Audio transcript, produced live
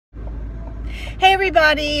Hey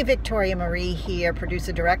everybody, Victoria Marie here,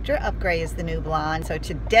 producer director of Gray is the New Blonde. So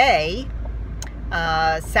today,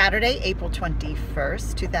 Saturday, April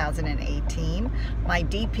 21st, 2018, my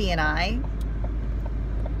DP and I,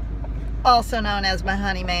 also known as my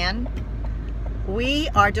honey man, we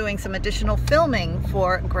are doing some additional filming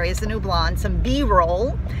for Gray is the New Blonde, some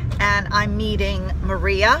B-roll, and I'm meeting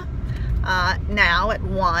Maria now at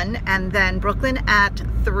 1, and then Brooklin at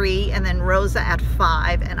 3, and then Rosa at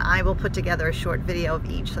 5, and I will put together a short video of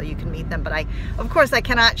each so you can meet them. But of course I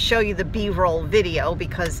cannot show you the B-roll video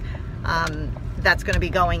because that's going to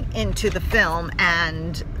be going into the film,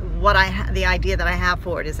 and the idea that I have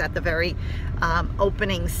for it is at the very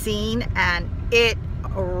opening scene, and it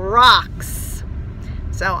rocks.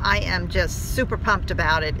 So I am just super pumped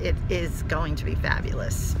about it. It is going to be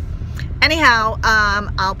fabulous. Anyhow,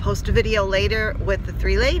 I'll post a video later with the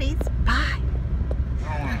 3 ladies. Bye.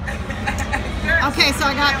 Okay, so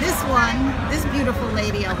I got this beautiful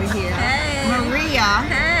lady over here, hey. Maria.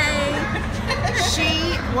 Hey.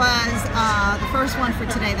 She was the first one for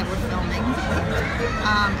today that we're filming,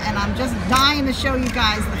 and I'm just dying to show you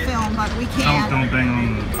guys the film, but we can't. Don't bang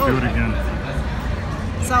on the do it again.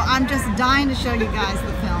 So I'm just dying to show you guys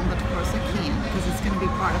the film, but of course I can't because it's going to be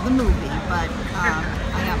part of the movie. But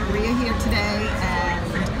I got Maria here today, and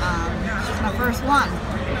she's my first one.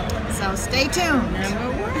 So stay tuned.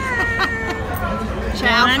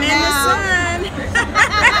 Ciao for now.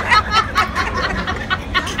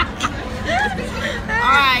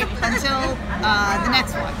 All right, until the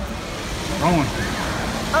next one. Rolling.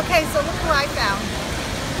 Okay, so look who I found.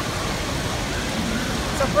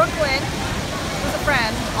 So Brooklin was a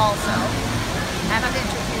friend also, and I've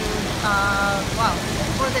interviewed, well,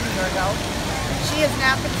 more than a year ago. She has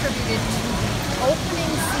now contributed to the opening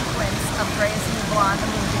sequence of Gray is the New Blonde, the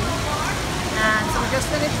movie. And so we just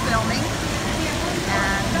finished filming,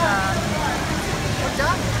 and we're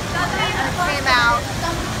done. And it came out,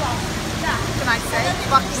 what can I say,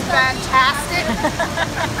 fucking fantastic.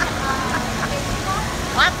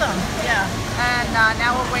 Awesome. Yeah. And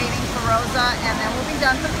now we're waiting for Rosa, and then we'll be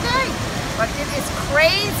done for the day. But it is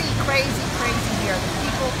crazy, crazy, crazy here. The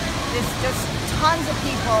people, there's just tons of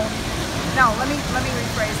people. No, let me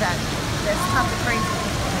rephrase that. There's tons of crazy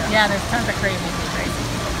people here. Yeah, there's tons of crazy people.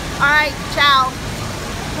 All right, ciao.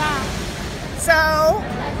 Ciao. So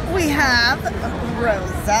we have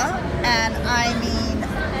Rosa, and I mean,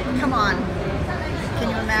 come on, can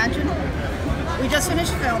you imagine? We just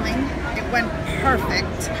finished filming. It went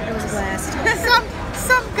perfect. It was a blast.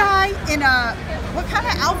 Some guy in a, what kind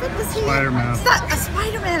of outfit was he in? Spider-Man. A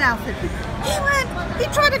Spider-Man outfit. He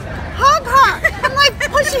tried to hug her and like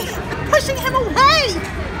pushing him away.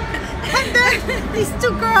 And then these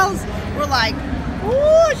 2 girls were like,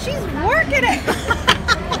 ooh, she's working it.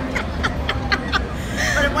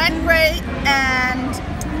 But it went great, and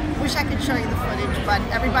wish I could show you the footage, but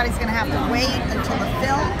everybody's gonna have to wait until the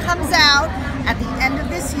film comes out at the end of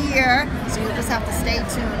this year, so you'll just have to stay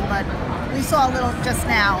tuned. But we saw a little just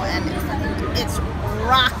now, and it's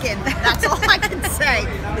rocking. That's all I can say.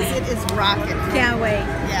 It is rocking. Can't wait.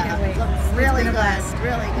 Yeah, can't wait. Looks really good.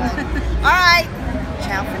 Really good. All right.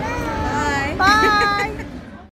 Ciao for now. Bye. Bye.